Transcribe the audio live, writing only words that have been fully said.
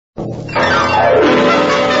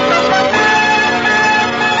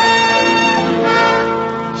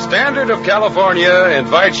of California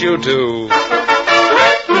invites you to...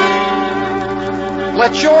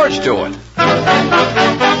 Let George do it.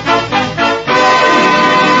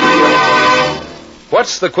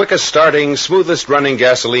 What's the quickest starting, smoothest running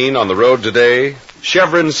gasoline on the road today?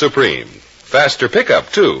 Chevron Supreme. Faster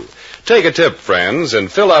pickup, too. Take a tip, friends,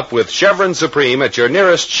 and fill up with Chevron Supreme at your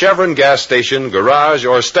nearest Chevron gas station, garage,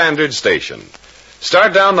 or standard station.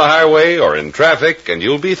 Start down the highway or in traffic, and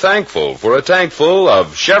you'll be thankful for a tank full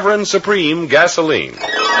of Chevron Supreme gasoline.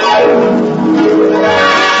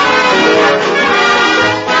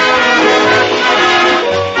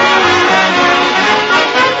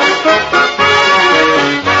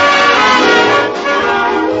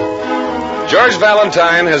 George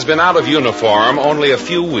Valentine has been out of uniform only a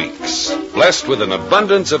few weeks. Blessed with an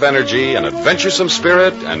abundance of energy, an adventuresome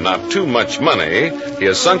spirit, and not too much money, he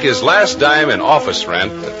has sunk his last dime in office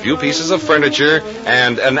rent, a few pieces of furniture,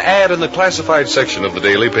 and an ad in the classified section of the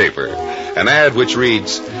daily paper. An ad which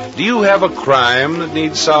reads, "Do you have a crime that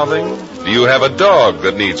needs solving? Do you have a dog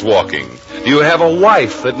that needs walking? Do you have a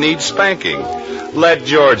wife that needs spanking? Let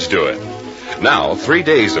George do it." Now, 3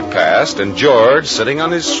 days have passed, and George, sitting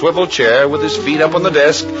on his swivel chair with his feet up on the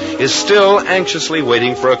desk, is still anxiously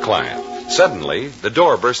waiting for a client. Suddenly, the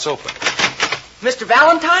door bursts open. Mr.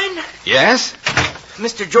 Valentine? Yes?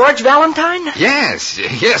 Mr. George Valentine?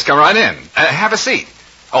 Yes, come right in. Have a seat.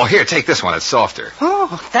 Oh, here, take this one. It's softer.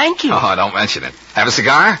 Oh, thank you. Oh, don't mention it. Have a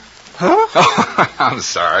cigar? Huh? Oh, I'm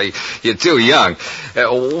sorry. You're too young.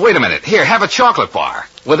 Wait a minute. Here, have a chocolate bar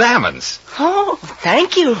with almonds. Oh,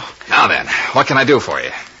 thank you. Now then, what can I do for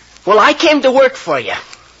you? Well, I came to work for you.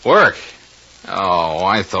 Work? Oh,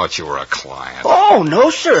 I thought you were a client. Oh, no,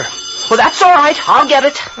 sir. Well, that's all right. I'll get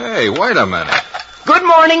it. Hey, wait a minute. Good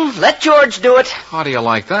morning. Let George do it. How do you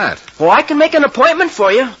like that? Well, I can make an appointment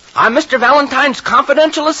for you. I'm Mr. Valentine's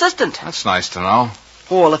confidential assistant. That's nice to know.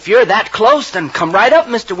 Well, if you're that close, then come right up,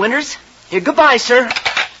 Mr. Winters. Here, goodbye, sir.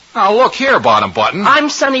 Now, look here, Bottom Button. I'm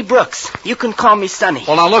Sonny Brooks. You can call me Sonny.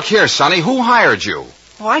 Well, now, look here, Sonny. Who hired you?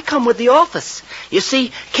 Oh, I come with the office. You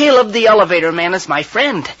see, Caleb, the elevator man, is my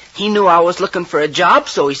friend. He knew I was looking for a job,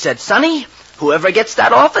 so he said, Sonny, whoever gets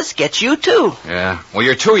that office gets you, too. Yeah, well,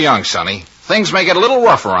 you're too young, Sonny. Things may get a little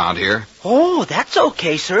rough around here. Oh, that's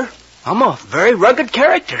okay, sir. I'm a very rugged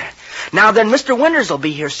character. Now then, Mr. Winters will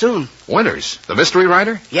be here soon. Winters? The mystery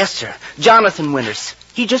writer? Yes, sir. Jonathan Winters.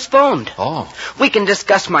 He just phoned. Oh. We can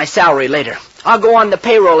discuss my salary later. I'll go on the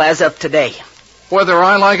payroll as of today. Whether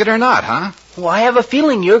I like it or not, huh? Well, I have a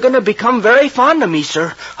feeling you're going to become very fond of me,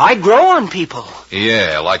 sir. I grow on people.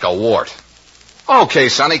 Yeah, like a wart. Okay,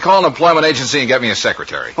 Sonny, call an employment agency and get me a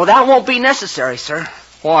secretary. Well, that won't be necessary, sir.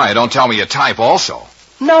 Why? Don't tell me you type also.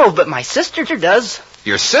 No, but my sister does.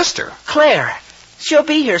 Your sister? Claire. She'll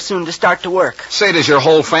be here soon to start to work. Say, does your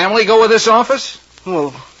whole family go with this office?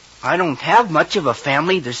 Well, I don't have much of a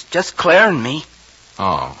family. There's just Claire and me.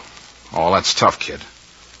 Oh, that's tough, kid.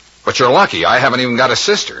 But you're lucky. I haven't even got a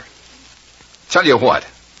sister. Tell you what,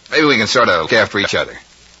 maybe we can sort of look after each other.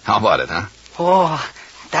 How about it, huh? Oh,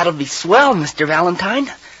 that'll be swell, Mr. Valentine.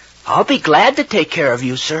 I'll be glad to take care of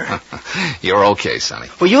you, sir. You're okay, Sonny.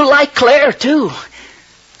 Well, you like Claire, too.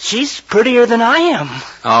 She's prettier than I am.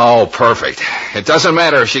 Oh, perfect. It doesn't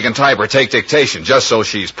matter if she can type or take dictation, just so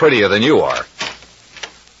she's prettier than you are.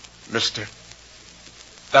 Mr.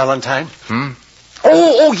 Valentine?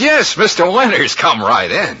 Oh, yes, Mr. Winters. Come right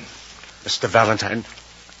in. Mr. Valentine,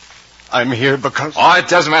 I'm here because... Oh, it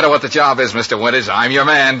doesn't matter what the job is, Mr. Winters. I'm your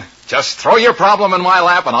man. Just throw your problem in my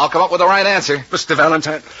lap and I'll come up with the right answer. Mr.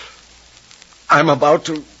 Valentine, I'm about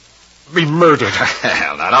to be murdered.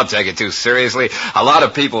 Hell, now, don't take it too seriously. A lot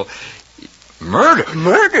of people... Murdered?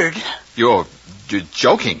 Murdered? You're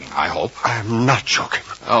joking, I hope. I'm not joking.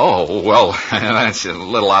 Oh, well, that's a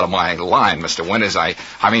little out of my line, Mr. Winters. I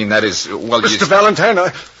mean, that is... Well, Mr. Valentine,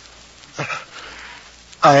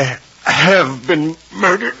 I have been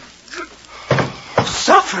murdered.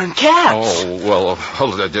 Suffering cats. Oh,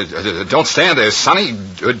 well, don't stand there, Sonny.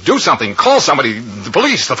 Do something. Call somebody. The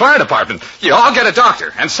police, the fire department. Yeah, I'll get a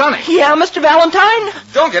doctor. And Sonny. Yeah, Mr. Valentine?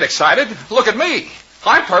 Don't get excited. Look at me.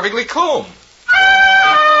 I'm perfectly cool.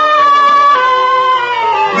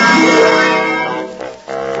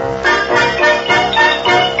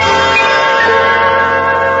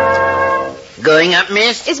 Going up,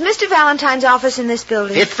 miss? Is Mr. Valentine's office in this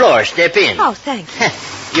building? 5th floor. Step in. Oh, thank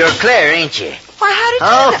you. You're Claire, ain't you? Why, how did you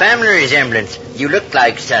Oh, know? family resemblance. You look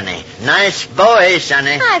like Sonny. Nice boy,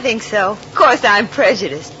 Sonny. I think so. Of course, I'm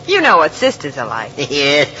prejudiced. You know what sisters are like.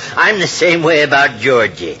 Yes, I'm the same way about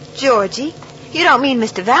Georgie. Georgie? You don't mean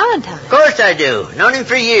Mr. Valentine? Of course I do. Known him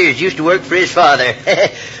for years. Used to work for his father.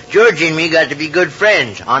 Georgie and me got to be good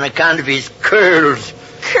friends on account of his curls.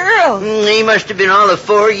 curls. He must have been all of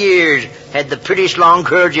 4 years. Had the prettiest long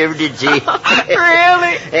curls you ever did see. Really?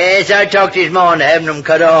 Yes, I talked to his ma into having them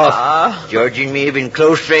cut off. Georgie and me have been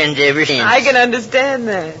close friends ever since. I can understand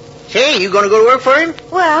that. Say, you going to go to work for him?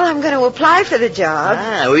 Well, I'm going to apply for the job.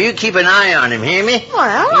 Well, you keep an eye on him, hear me?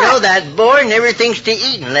 Well, You know that boy never thinks to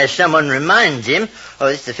eat unless someone reminds him. Oh,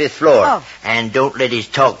 this is the 5th floor. Oh. And don't let his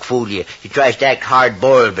talk fool you. He tries to act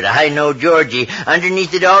hard-boiled, but I know Georgie.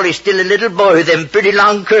 Underneath it all, he's still a little boy with them pretty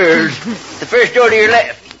long curls. The first door to your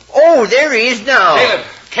left. Oh, there he is now.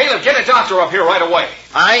 Caleb, get a doctor up here right away.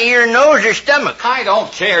 Eye, ear, nose, or stomach? I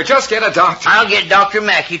don't care. Just get a doctor. I'll get Dr.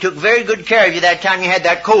 Mack. He took very good care of you that time you had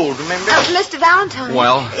that cold, remember? Mr. Valentine.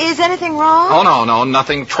 Well? Is anything wrong? Oh, no,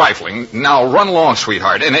 nothing trifling. Now, run along,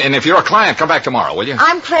 sweetheart. And if you're a client, come back tomorrow, will you?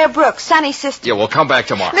 I'm Claire Brooks, Sonny's sister. Yeah, we'll come back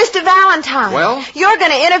tomorrow. Mr. Valentine. Well? You're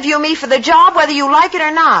going to interview me for the job whether you like it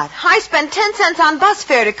or not. I spent 10 cents on bus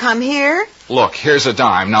fare to come here. Look, here's a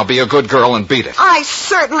dime. Now be a good girl and beat it. I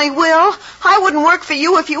certainly will. I wouldn't work for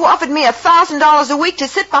you if you offered me $1,000 a week to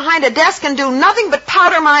sit behind a desk and do nothing but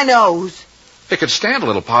powder my nose. You could stand a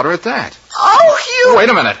little powder at that. Oh, you... Wait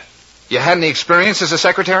a minute. You had any experience as a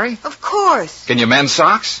secretary? Of course. Can you mend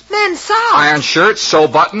socks? Men's socks. Iron shirts, sew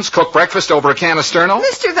buttons, cook breakfast over a can of Sterno?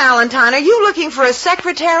 Mr. Valentine, are you looking for a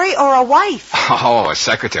secretary or a wife? Oh, a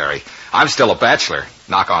secretary. I'm still a bachelor.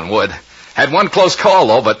 Knock on wood. Had one close call,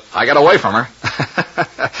 though, but I got away from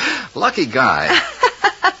her. Lucky guy.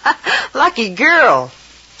 Lucky girl.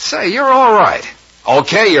 Say, you're all right.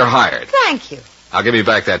 Okay, you're hired. Thank you. I'll give you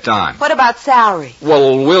back that dime. What about salary?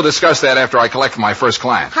 Well, we'll discuss that after I collect my first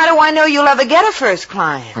client. How do I know you'll ever get a first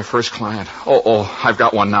client? My first client? Oh, I've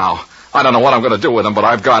got one now. I don't know what I'm going to do with him, but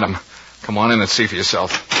I've got him. Come on in and see for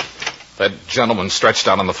yourself. That gentleman stretched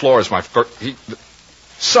out on the floor is my first...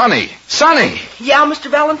 Sonny! Yeah,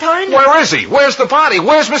 Mr. Valentine? Where is he? Where's the body?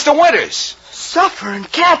 Where's Mr. Winters? Suffering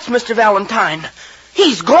cats, Mr. Valentine.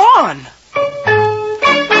 He's gone.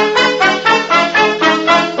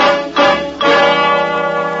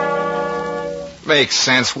 Makes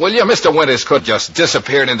sense, will you? Mr. Winters could just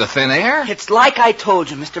disappeared into thin air. It's like I told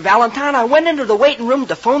you, Mr. Valentine. I went into the waiting room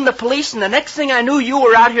to phone the police, and the next thing I knew, you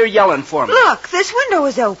were out here yelling for me. Look, this window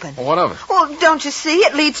is open. What of it? Well, don't you see?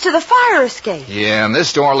 It leads to the fire escape. Yeah, and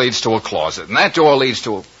this door leads to a closet, and that door leads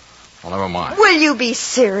to a... Well, never mind. Will you be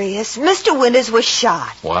serious? Mr. Winters was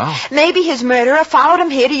shot. Well? Maybe his murderer followed him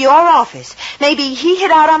here to your office. Maybe he hid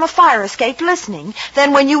out on the fire escape listening.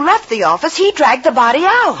 Then when you left the office, he dragged the body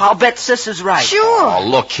out. I'll bet Sis is right. Sure. Oh,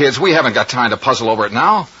 look, kids, we haven't got time to puzzle over it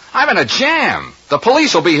now. I'm in a jam. The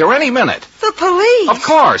police will be here any minute. The police? Of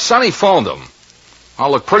course. Sonny phoned them. I'll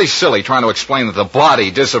look pretty silly trying to explain that the body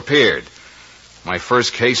disappeared. My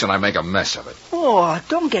first case, and I make a mess of it. Oh,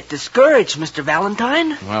 don't get discouraged, Mr.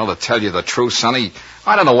 Valentine. Well, to tell you the truth, Sonny,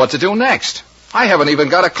 I don't know what to do next. I haven't even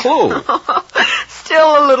got a clue.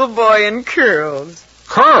 Still a little boy in curls.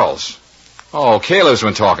 Curls? Oh, Caleb's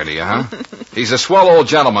been talking to you, huh? He's a swell old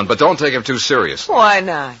gentleman, but don't take him too seriously. Why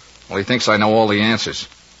not? Well, he thinks I know all the answers.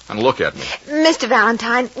 And look at me. Mr.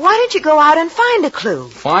 Valentine, why don't you go out and find a clue?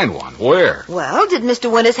 Find one? Where? Well, did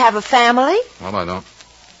Mr. Winters have a family? Well, I don't.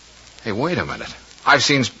 Hey, wait a minute. I've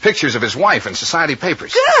seen pictures of his wife in society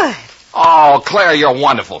papers. Good. Oh, Claire, you're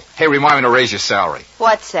wonderful. Hey, remind me to raise your salary.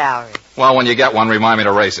 What salary? Well, when you get one, remind me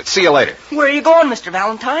to raise it. See you later. Where are you going, Mr.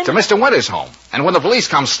 Valentine? To Mr. Winters' home. And when the police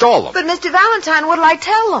come, stall them. But, Mr. Valentine, what'll I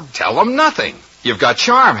tell them? Tell them nothing. You've got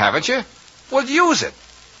charm, haven't you? Well, use it.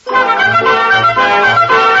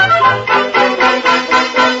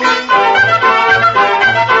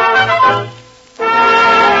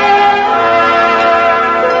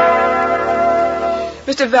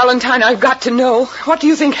 Mr. Valentine, I've got to know. What do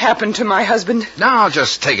you think happened to my husband? Now,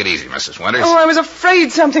 just take it easy, Mrs. Winters. Oh, I was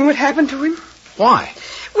afraid something would happen to him. Why?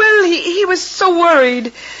 Well, he was so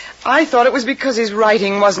worried. I thought it was because his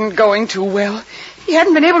writing wasn't going too well. He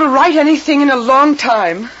hadn't been able to write anything in a long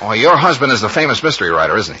time. Oh, your husband is the famous mystery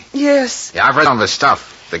writer, isn't he? Yes. Yeah, I've read some of his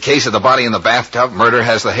stuff. The Case of the Body in the Bathtub, Murder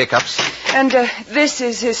Has the Hiccups. And this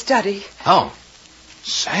is his study. Oh.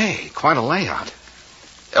 Say, quite a layout.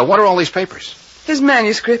 What are all these papers? His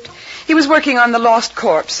manuscript. He was working on The Lost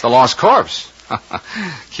Corpse. The Lost Corpse.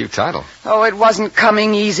 Cute title. Oh, it wasn't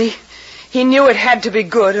coming easy. He knew it had to be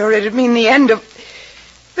good, or it'd mean the end of...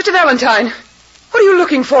 Mr. Valentine, what are you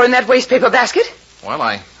looking for in that wastepaper basket? Well,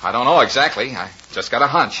 I don't know exactly. I just got a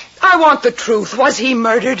hunch. I want the truth. Was he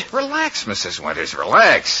murdered? Relax, Mrs. Winters,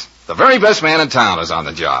 relax. The very best man in town is on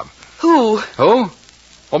the job. Who? Who?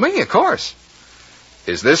 Well, me, of course.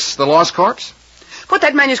 Is this The Lost Corpse? Put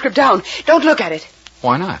that manuscript down. Don't look at it.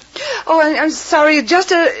 Why not? Oh, I'm sorry.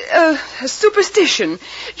 Just a superstition.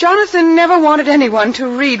 Jonathan never wanted anyone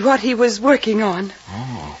to read what he was working on.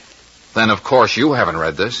 Oh. Then, of course, you haven't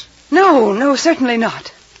read this. No, certainly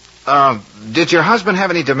not. Did your husband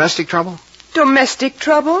have any domestic trouble? Domestic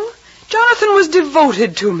trouble? Jonathan was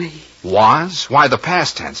devoted to me. Was? Why the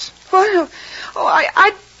past tense? Well,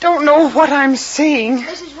 I don't know what I'm saying.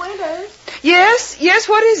 Mrs. Winters, Yes,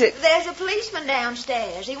 what is it? there's a policeman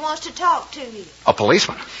downstairs. He wants to talk to you. A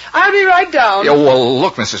policeman? I'll be right down. Yeah, well,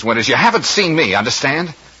 look, Mrs. Winters, you haven't seen me,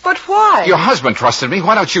 understand? But why? Your husband trusted me.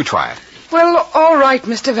 Why don't you try it? Well, all right,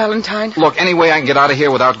 Mr. Valentine. Look, any way I can get out of here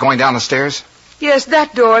without going down the stairs? Yes,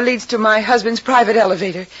 that door leads to my husband's private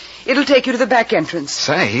elevator. It'll take you to the back entrance.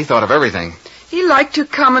 Say, he thought of everything. He liked to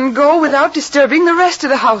come and go without disturbing the rest of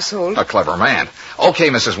the household. A clever man. Okay,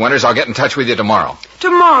 Mrs. Winters, I'll get in touch with you tomorrow.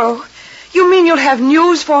 Tomorrow? You mean you'll have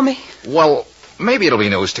news for me? Well, maybe it'll be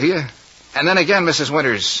news to you. And then again, Mrs.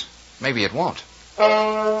 Winters, maybe it won't.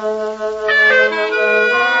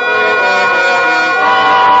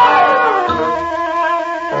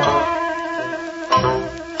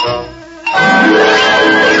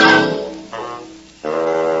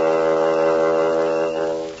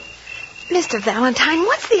 Mr. Valentine,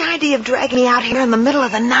 what's the idea of dragging me out here in the middle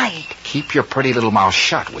of the night? Keep your pretty little mouth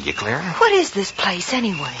shut, will you, Clara? What is this place,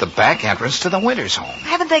 anyway? The back entrance to the Winters home.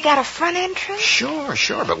 Haven't they got a front entrance?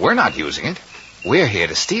 Sure, but we're not using it. We're here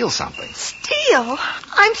to steal something. Steal?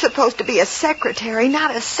 I'm supposed to be a secretary,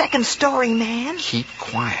 not a second-story man. Keep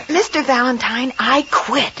quiet. Mr. Valentine, I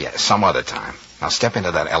quit. Yeah, some other time. Now step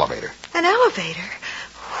into that elevator. An elevator?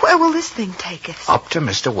 Where will this thing take us? Up to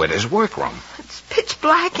Mr. Winters' workroom. It's pitch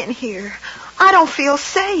black in here. I don't feel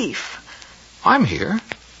safe. I'm here.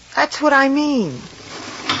 That's what I mean.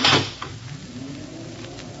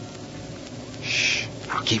 Shh.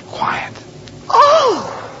 Now keep quiet.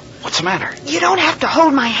 Oh! What's the matter? You don't have to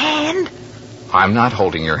hold my hand. I'm not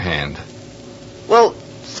holding your hand. Well,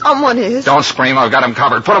 someone is. Don't scream. I've got him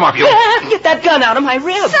covered. Put him up, you. Get that gun out of my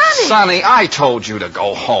ribs. Sonny! Sonny, I told you to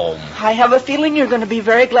go home. I have a feeling you're going to be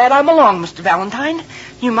very glad I'm along, Mr. Valentine.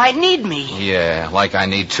 You might need me. Yeah, like I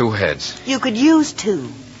need two heads. You could use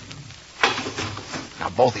two. Now,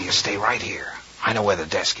 both of you stay right here. I know where the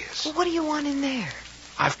desk is. Well, what do you want in there?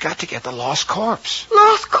 I've got to get the lost corpse.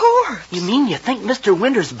 Lost corpse. You mean you think Mr.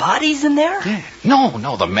 Winters' body's in there? Yeah.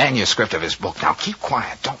 No, the manuscript of his book. Now, keep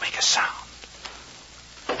quiet. Don't make a sound.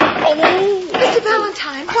 Oh! Mr.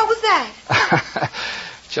 Valentine, what was that?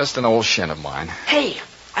 Just an old shin of mine. Hey,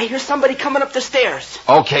 I hear somebody coming up the stairs.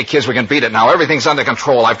 Okay, kids, we can beat it now. Everything's under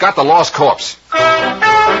control. I've got the lost corpse.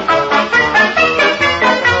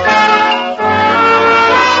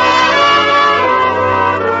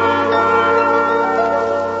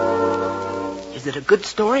 Is it a good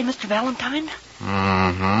story, Mr. Valentine?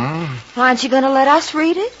 Mm-hmm. Aren't you going to let us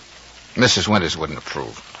read it? Mrs. Winters wouldn't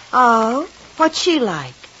approve. Oh? What's she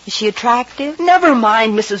like? Is she attractive? Never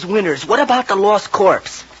mind Mrs. Winters. What about the lost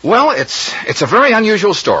corpse? Well, it's a very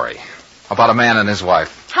unusual story about a man and his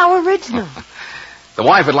wife. How original. The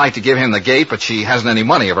wife would like to give him the gate, but she hasn't any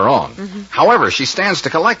money of her own. Mm-hmm. However, she stands to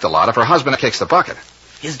collect a lot if her husband kicks the bucket.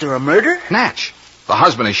 Is there a murder? Natch. The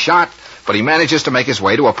husband is shot, but he manages to make his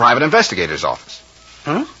way to a private investigator's office.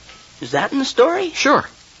 Huh? Is that in the story? Sure.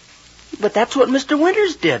 But that's what Mr.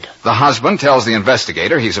 Winters did. The husband tells the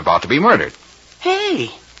investigator he's about to be murdered. Hey,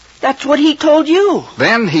 that's what he told you.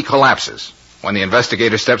 Then he collapses. When the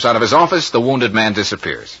investigator steps out of his office, the wounded man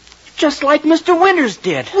disappears. Just like Mr. Winters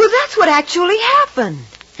did. Well, that's what actually happened.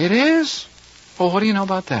 It is? Well, what do you know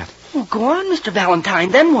about that? Well, go on, Mr. Valentine.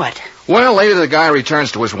 Then what? Well, later the guy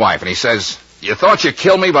returns to his wife, and he says, "You thought you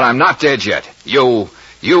killed me, but I'm not dead yet. You...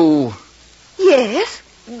 Yes,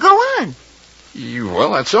 go on.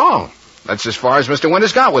 Well, that's all. That's as far as Mr.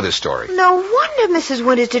 Winters got with his story. No wonder Mrs.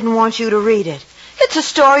 Winters didn't want you to read it. It's a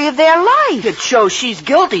story of their life. It shows she's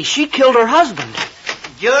guilty. She killed her husband.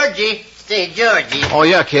 Georgie. Say, Georgie. Oh,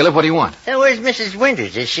 yeah, Caleb, what do you want? Where's Mrs.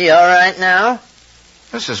 Winters? Is she all right now?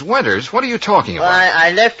 Mrs. Winters? What are you talking about? Well,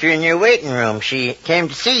 I left her in your waiting room. She came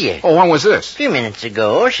to see you. Oh, when was this? A few minutes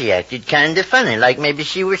ago. She acted kind of funny, like maybe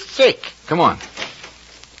she was sick. Come on.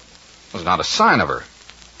 There's not a sign of her.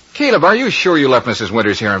 Caleb, are you sure you left Mrs.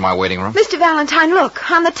 Winters here in my waiting room? Mr. Valentine,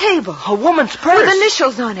 look, on the table. A woman's purse. With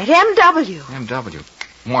initials on it, M.W. M.W.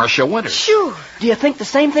 Marcia Winters. Sure. Do you think the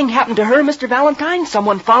same thing happened to her, Mr. Valentine?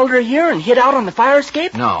 Someone followed her here and hid out on the fire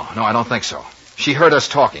escape? No, I don't think so. She heard us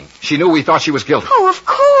talking. She knew we thought she was guilty. Oh, of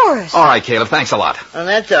course. All right, Caleb, thanks a lot. Well,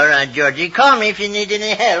 that's all right, Georgie. Call me if you need any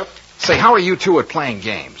help. Say, how are you two at playing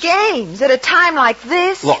games? Games at a time like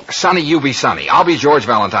this? Look, Sonny, you be Sonny. I'll be George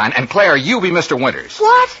Valentine. And Claire, you be Mr. Winters.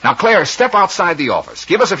 What? Now, Claire, step outside the office.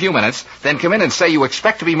 Give us a few minutes, then come in and say you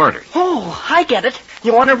expect to be murdered. Oh, I get it.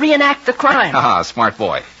 You want to reenact the crime. Ah, smart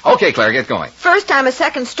boy. Okay, Claire, get going. First I'm a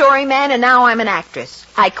second-story man, and now I'm an actress.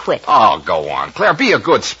 I quit. Oh, go on. Claire, be a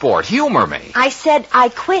good sport. Humor me. I said I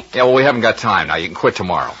quit. Yeah, well, we haven't got time now. You can quit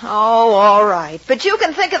tomorrow. Oh, all right. But you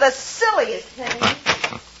can think of the silliest thing.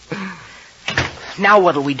 Now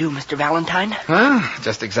what'll we do, Mr. Valentine?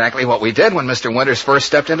 Just exactly what we did when Mr. Winters first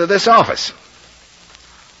stepped into this office.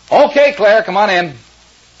 Okay, Claire, come on in.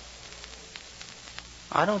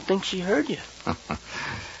 I don't think she heard you.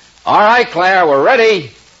 All right, Claire, we're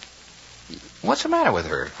ready. What's the matter with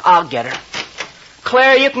her? I'll get her.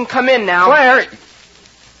 Claire, you can come in now. Claire,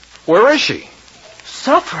 where is she?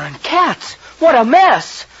 Suffering cats. What a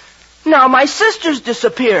mess. Now my sister's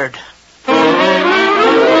disappeared.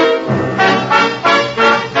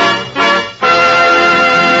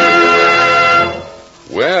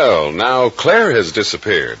 Well, now Claire has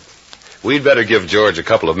disappeared. We'd better give George a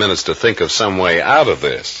couple of minutes to think of some way out of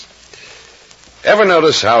this. Ever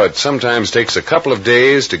notice how it sometimes takes a couple of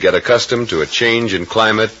days to get accustomed to a change in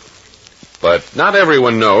climate? But not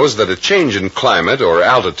everyone knows that a change in climate or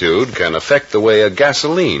altitude can affect the way a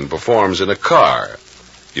gasoline performs in a car.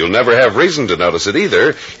 You'll never have reason to notice it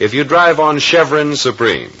either if you drive on Chevron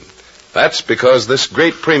Supreme. That's because this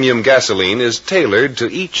great premium gasoline is tailored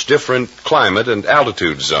to each different climate and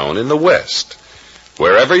altitude zone in the West.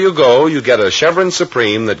 Wherever you go, you get a Chevron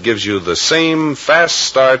Supreme that gives you the same fast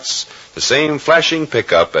starts, the same flashing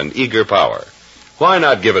pickup and eager power. Why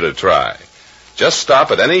not give it a try? Just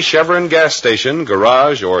stop at any Chevron gas station,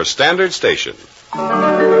 garage, or standard station.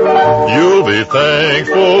 You'll be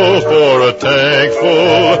thankful for a tank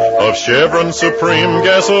full of Chevron Supreme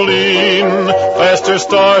gasoline. Faster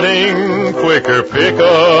starting, quicker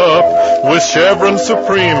pickup with Chevron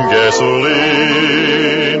Supreme gasoline.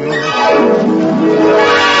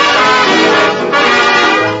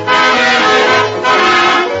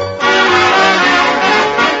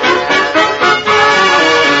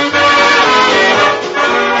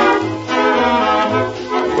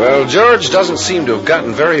 Well, George doesn't seem to have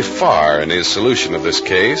gotten very far in his solution of this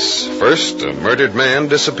case. First, a murdered man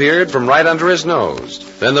disappeared from right under his nose.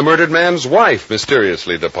 Then the murdered man's wife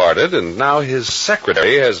mysteriously departed, and now his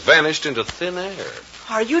secretary has vanished into thin air.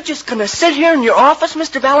 Are you just going to sit here in your office,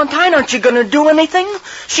 Mr. Valentine? Aren't you going to do anything?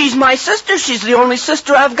 She's my sister. She's the only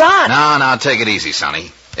sister I've got. No, take it easy,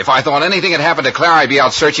 Sonny. If I thought anything had happened to Claire, I'd be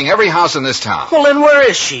out searching every house in this town. Well, then where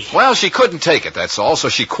is she? Well, she couldn't take it, that's all, so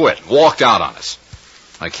she quit, walked out on us.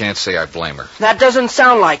 I can't say I blame her. That doesn't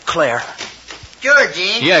sound like Claire.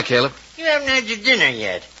 Georgie? Yeah, Caleb? You haven't had your dinner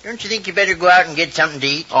yet. Don't you think you better go out and get something to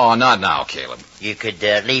eat? Oh, not now, Caleb. You could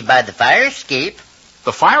leave by the fire escape.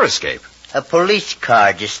 The fire escape? A police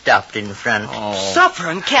car just stopped in front. Oh.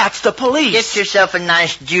 Suffering cats, the police. Get yourself a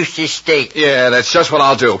nice juicy steak. Yeah, that's just what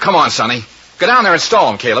I'll do. Come on, Sonny. Go down there and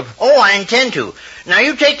stall him, Caleb. Oh, I intend to. Now,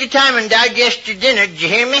 you take your time and digest your dinner. Did you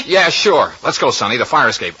hear me? Yeah, sure. Let's go, Sonny. The fire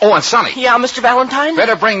escape. Oh, and Sonny. Yeah, Mr. Valentine?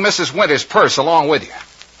 Better bring Mrs. Winters' purse along with you.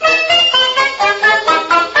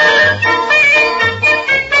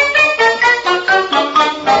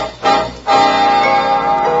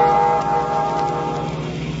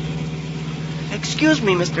 Excuse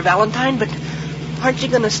me, Mr. Valentine, but aren't you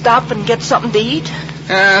going to stop and get something to eat?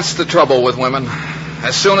 That's the trouble with women.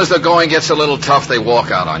 As soon as the going gets a little tough, they walk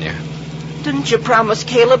out on you. Didn't you promise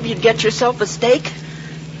Caleb you'd get yourself a steak?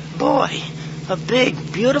 Boy, a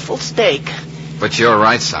big, beautiful steak. But you're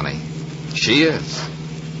right, Sonny. She is.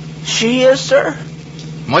 She is, sir?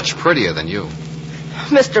 Much prettier than you.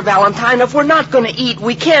 Mr. Valentine, if we're not going to eat,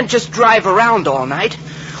 we can't just drive around all night.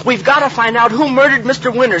 We've got to find out who murdered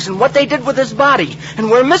Mr. Winters and what they did with his body, and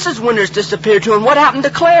where Mrs. Winters disappeared to and what happened to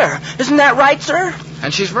Claire. Isn't that right, sir?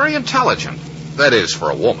 And she's very intelligent. That is, for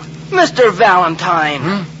a woman. Mr.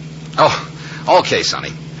 Valentine. Oh, okay,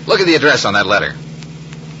 Sonny. Look at the address on that letter.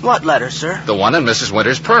 What letter, sir? The one in Mrs.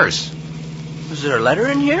 Winters' purse. Is there a letter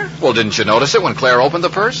in here? Well, didn't you notice it when Claire opened the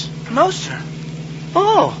purse? No, sir.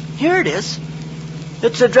 Oh, here it is.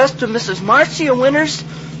 It's addressed to Mrs. Marcia Winters,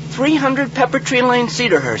 300 Pepper Tree Lane,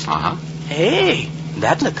 Cedarhurst. Uh-huh. Hey,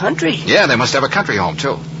 that's the country. Yeah, they must have a country home,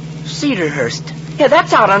 too. Cedarhurst. Yeah,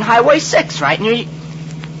 that's out on Highway 6, right near...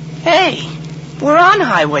 Hey, we're on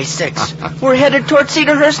Highway 6. We're headed toward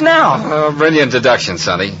Cedarhurst now. Brilliant deduction,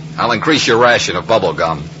 Sonny. I'll increase your ration of bubble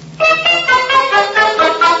gum.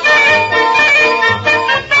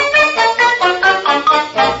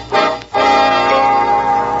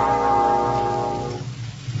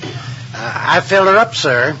 I filled her up,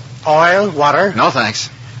 sir. Oil, water. No, thanks.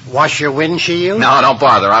 Wash your windshield? No, don't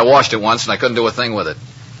bother. I washed it once and I couldn't do a thing with it.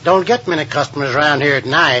 Don't get many customers around here at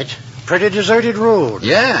night. Pretty deserted road.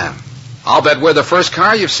 Yeah. I'll bet we're the first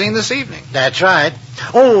car you've seen this evening. That's right.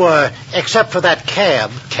 Oh, except for that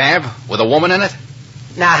cab. Cab? With a woman in it?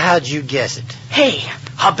 Now, how'd you guess it? Hey,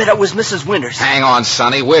 I'll bet it was Mrs. Winters. Hang on,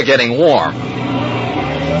 Sonny. We're getting warm.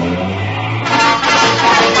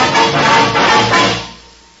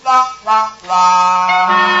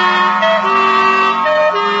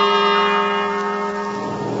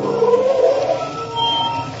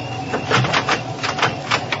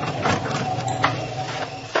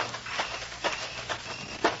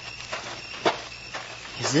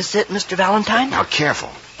 Is this it, Mr. Valentine? Now, careful.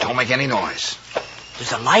 Don't make any noise.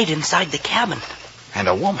 There's a light inside the cabin. And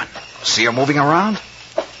a woman. See her moving around?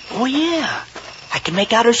 Oh, yeah. I can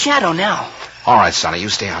make out her shadow now. All right, Sonny, you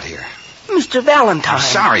stay out here. Mr. Valentine. I'm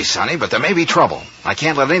sorry, Sonny, but there may be trouble. I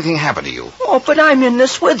can't let anything happen to you. Oh, but I'm in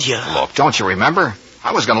this with you. Look, don't you remember?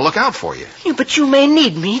 I was going to look out for you. Yeah, but you may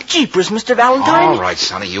need me. Jeepers, Mr. Valentine. All right,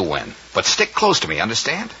 Sonny, you win. But stick close to me,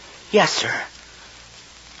 understand? Yes, sir.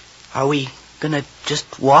 Are we gonna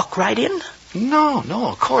just walk right in? No,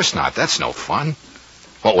 of course not. That's no fun.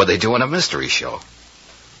 What would they do in a mystery show?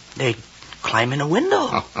 They'd climb in a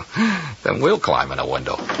window. Then we'll climb in a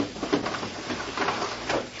window.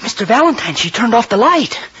 Mr. Valentine, she turned off the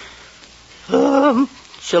light.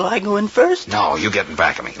 Shall I go in first? No, you get in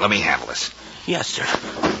back of me. Let me handle this. Yes, sir.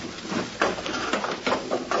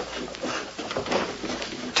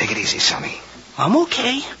 Take it easy, Sonny. I'm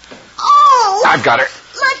okay. Oh! I've got her.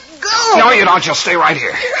 Let go! No, you don't. You'll stay right here.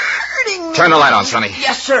 You're hurting me. Turn the light on, Sonny.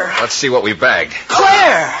 Yes, sir. Let's see what we bagged.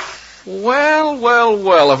 Claire!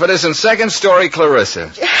 Well, if it isn't second-story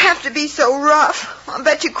Clarissa. You have to be so rough. I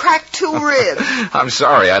bet you cracked 2 ribs. I'm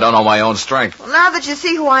sorry. I don't know my own strength. Well, now that you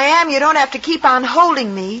see who I am, you don't have to keep on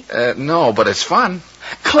holding me. No, but it's fun.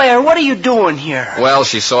 Claire, what are you doing here? Well,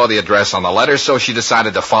 she saw the address on the letter, so she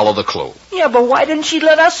decided to follow the clue. Yeah, but why didn't she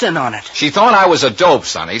let us in on it? She thought I was a dope,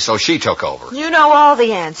 Sonny, so she took over. You know all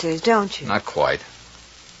the answers, don't you? Not quite.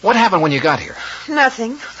 What happened when you got here?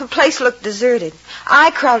 Nothing. The place looked deserted. I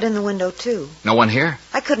crawled in the window, too. No one here?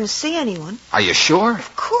 I couldn't see anyone. Are you sure?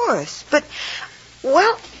 Of course. But,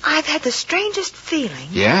 well, I've had the strangest feeling.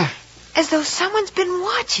 Yeah? As though someone's been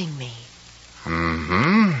watching me.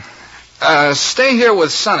 Mm-hmm. Stay here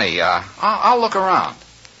with Sonny. I'll look around.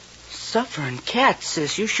 Suffering cat,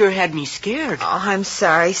 sis. You sure had me scared. Oh, I'm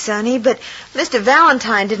sorry, Sonny, but Mr.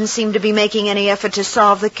 Valentine didn't seem to be making any effort to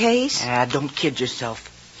solve the case. Don't kid yourself.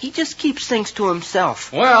 He just keeps things to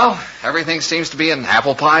himself. Well, everything seems to be in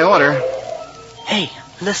apple pie order. Hey,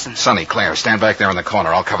 listen. Sonny, Claire, stand back there in the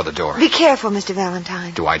corner. I'll cover the door. Be careful, Mr.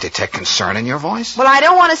 Valentine. Do I detect concern in your voice? Well, I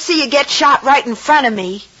don't want to see you get shot right in front of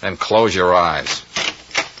me. Then close your eyes.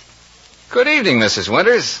 Good evening, Mrs.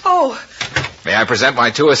 Winters. Oh, May I present my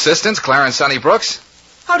 2 assistants, Claire and Sonny Brooks?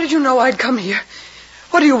 how did you know I'd come here?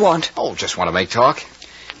 What do you want? Oh, just want to make talk.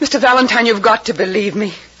 Mr. Valentine, you've got to believe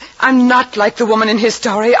me. I'm not like the woman in his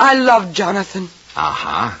story. I love Jonathan.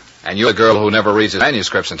 Uh-huh. And you're the girl who never reads his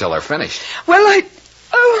manuscripts until they're finished. Well,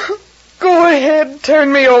 Oh, go ahead.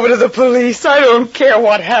 Turn me over to the police. I don't care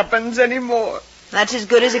what happens anymore. That's as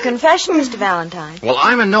good as a confession, Mr. Valentine. Well,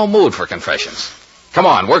 I'm in no mood for confessions. Come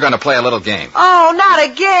on, we're going to play a little game. Oh, not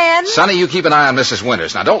again. Sonny, you keep an eye on Mrs.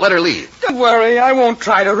 Winters. Now, don't let her leave. Don't worry. I won't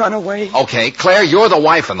try to run away. Okay, Claire, you're the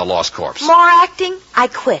wife in the lost corpse. More acting? I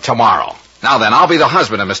quit. Tomorrow. Now then, I'll be the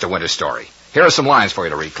husband of Mr. Winters' story. Here are some lines for you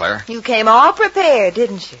to read, Claire. You came all prepared,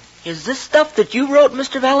 didn't you? Is this stuff that you wrote,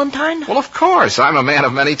 Mr. Valentine? Well, of course. I'm a man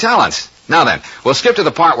of many talents. Now then, we'll skip to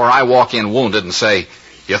the part where I walk in wounded and say,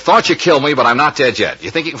 "You thought you killed me, but I'm not dead yet."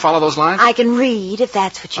 You think you can follow those lines? I can read, if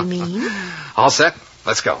that's what you mean. All set?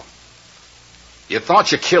 Let's go. You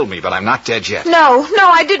thought you killed me, but I'm not dead yet. No,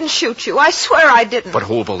 I didn't shoot you. I swear I didn't. But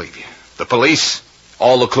who'll believe you? The police?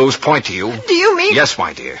 All the clues point to you. Do you mean... Yes,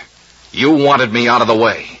 my dear. You wanted me out of the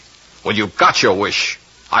way. When you got your wish,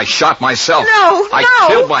 I shot myself. I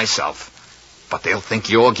killed myself. But they'll think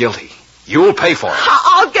you're guilty. You'll pay for it.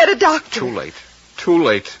 I'll get a doctor. Too late. Too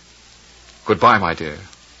late. Goodbye, my dear.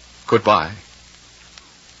 Goodbye.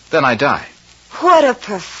 Then I die. What a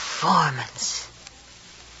performance.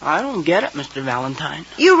 I don't get it, Mr. Valentine.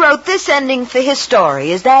 You wrote this ending for his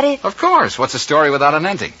story, is that it? Of course. What's a story without an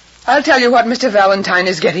ending? I'll tell you what Mr. Valentine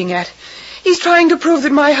is getting at. He's trying to prove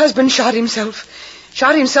that my husband shot himself.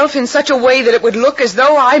 Shot himself in such a way that it would look as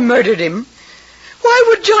though I murdered him. Why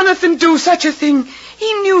would Jonathan do such a thing?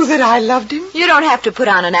 He knew that I loved him. You don't have to put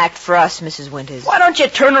on an act for us, Mrs. Winters. Why don't you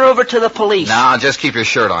turn her over to the police? Now, just keep your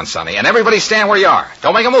shirt on, Sonny. And everybody stand where you are.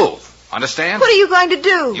 Don't make a move. Understand? What are you going to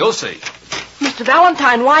do? You'll see. Mr. Mr.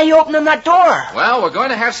 Valentine, why are you opening that door? Well, we're going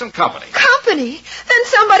to have some company. Company? Then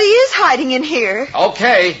somebody is hiding in here.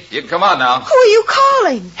 Okay, you can come on now. Who are you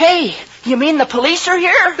calling? Hey, you mean the police are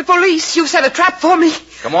here? The police, you set a trap for me.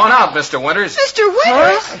 Come on out, Mr. Winters. Mr.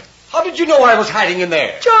 Winters? How did you know I was hiding in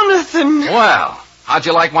there? Jonathan. Well, how'd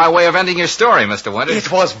you like my way of ending your story, Mr. Winters?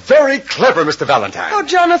 It was very clever, Mr. Valentine. Oh,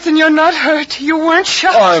 Jonathan, you're not hurt. You weren't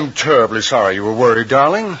shot. I'm terribly sorry you were worried,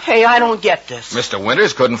 darling. Hey, I don't get this. Mr.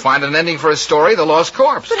 Winters couldn't find an ending for his story, The Lost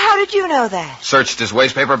Corpse. But how did you know that? Searched his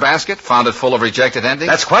wastepaper basket, found it full of rejected endings.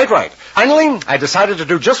 That's quite right. Finally, I decided to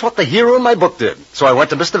do just what the hero in my book did. So I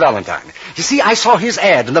went to Mr. Valentine. You see, I saw his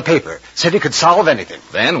ad in the paper. Said he could solve anything.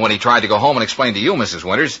 Then, when he tried to go home and explain to you, Mrs.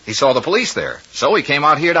 Winters, he saw the police there. So he came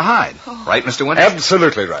out here to hide. Right, Mr. Winters?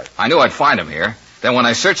 Absolutely right. I knew I'd find him here. Then when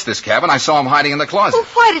I searched this cabin, I saw him hiding in the closet. Well,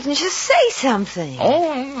 why didn't you say something?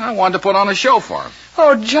 Oh, I wanted to put on a show for him.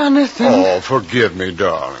 Oh, Jonathan. Oh, forgive me,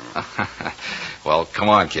 darling. Well, come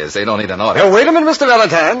on, kids. They don't need an order. Now, wait a minute, Mr.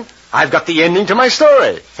 Valentine. I've got the ending to my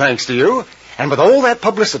story, thanks to you. And with all that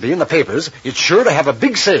publicity in the papers, it's sure to have a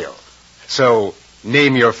big sale. So,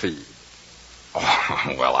 name your fee.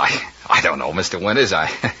 Oh, well, I don't know, Mr. Winters. I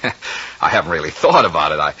haven't really thought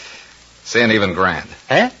about it. I say an even grand.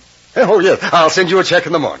 Huh? Oh, yes. I'll send you a check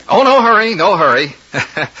in the morning. Oh, no hurry, no hurry.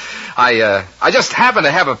 I just happen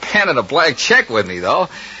to have a pen and a blank check with me, though.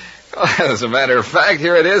 As a matter of fact,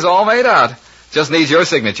 here it is, all made out. Just needs your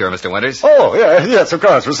signature, Mr. Winters. Oh, yeah, yes, of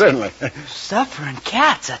course, well, certainly. Suffering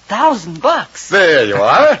cats, $1,000. There you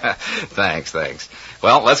are. Thanks.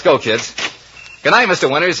 Well, let's go, kids. Good night, Mr.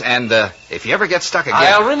 Winters, and if you ever get stuck again...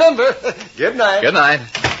 I'll remember. Good night. Good night.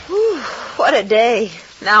 Whew, what a day.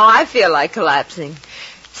 Now I feel like collapsing.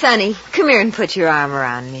 Sonny, come here and put your arm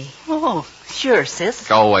around me. Oh, sure, sis.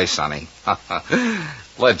 Go away, Sonny.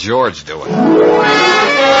 Let George do it.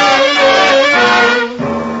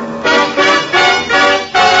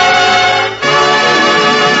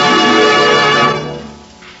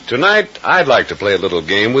 Tonight, I'd like to play a little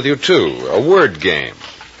game with you, too. A word game.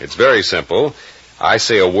 It's very simple. I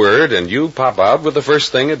say a word, and you pop out with the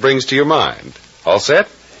first thing it brings to your mind. All set?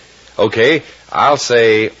 Okay, I'll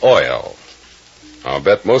say oil. I'll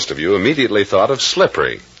bet most of you immediately thought of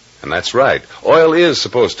slippery. And that's right. Oil is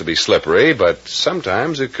supposed to be slippery, but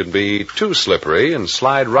sometimes it can be too slippery and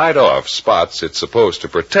slide right off spots it's supposed to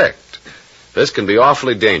protect. This can be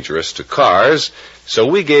awfully dangerous to cars, so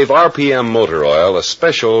we gave RPM motor oil a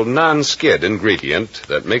special non-skid ingredient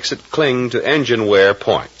that makes it cling to engine wear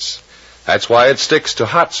points. That's why it sticks to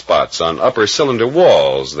hot spots on upper cylinder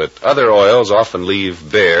walls that other oils often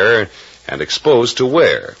leave bare and exposed to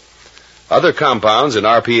wear. Other compounds in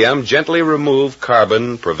RPM gently remove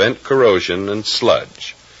carbon, prevent corrosion, and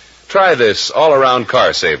sludge. Try this all-around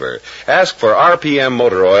car saver. Ask for RPM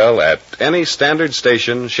motor oil at any standard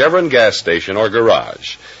station, Chevron gas station, or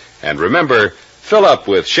garage. And remember, fill up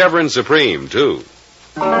with Chevron Supreme, too.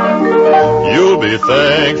 You'll be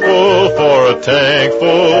thankful for a tank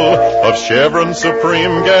full of Chevron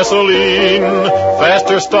Supreme gasoline.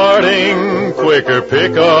 Faster starting, quicker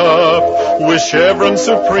pickup with Chevron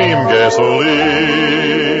Supreme gasoline.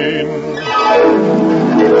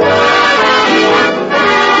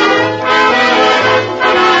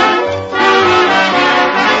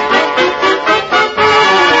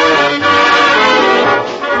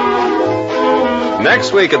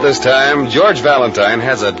 Next week at this time, George Valentine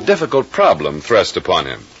has a difficult problem thrust upon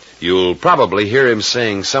him. You'll probably hear him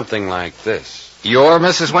saying something like this. You're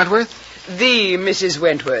Mrs. Wentworth? The Mrs.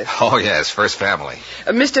 Wentworth. Oh, yes, first family.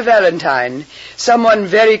 Mr. Valentine, someone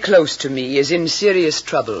very close to me is in serious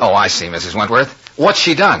trouble. Oh, I see, Mrs. Wentworth. What's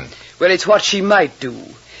she done? Well, it's what she might do.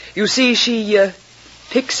 You see, she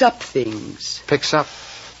picks up things. Picks up?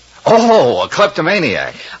 Oh, a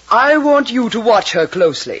kleptomaniac. I want you to watch her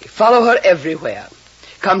closely. Follow her everywhere.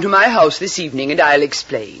 Come to my house this evening and I'll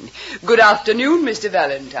explain. Good afternoon, Mr.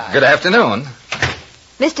 Valentine. Good afternoon.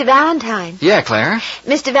 Mr. Valentine. Yeah, Claire?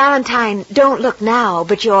 Mr. Valentine, don't look now,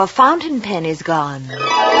 but your fountain pen is gone.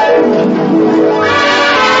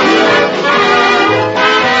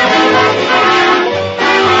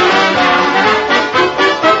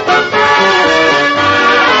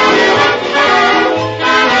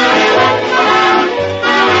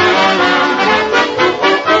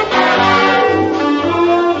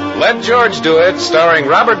 Let George Do It, starring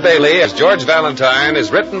Robert Bailey as George Valentine,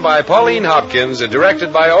 is written by Pauline Hopkins and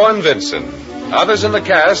directed by Owen Vinson. Others in the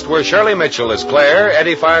cast were Shirley Mitchell as Claire,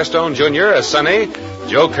 Eddie Firestone Jr. as Sonny,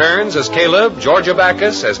 Joe Kearns as Caleb, Georgia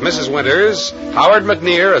Backus as Mrs. Winters, Howard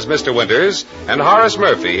McNear as Mr. Winters, and Horace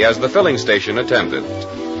Murphy as the filling station attendant.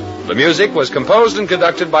 The music was composed and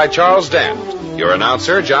conducted by Charles Dant. Your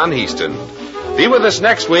announcer, John Heaston. Be with us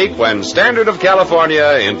next week when Standard of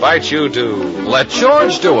California invites you to Let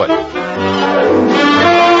George do it.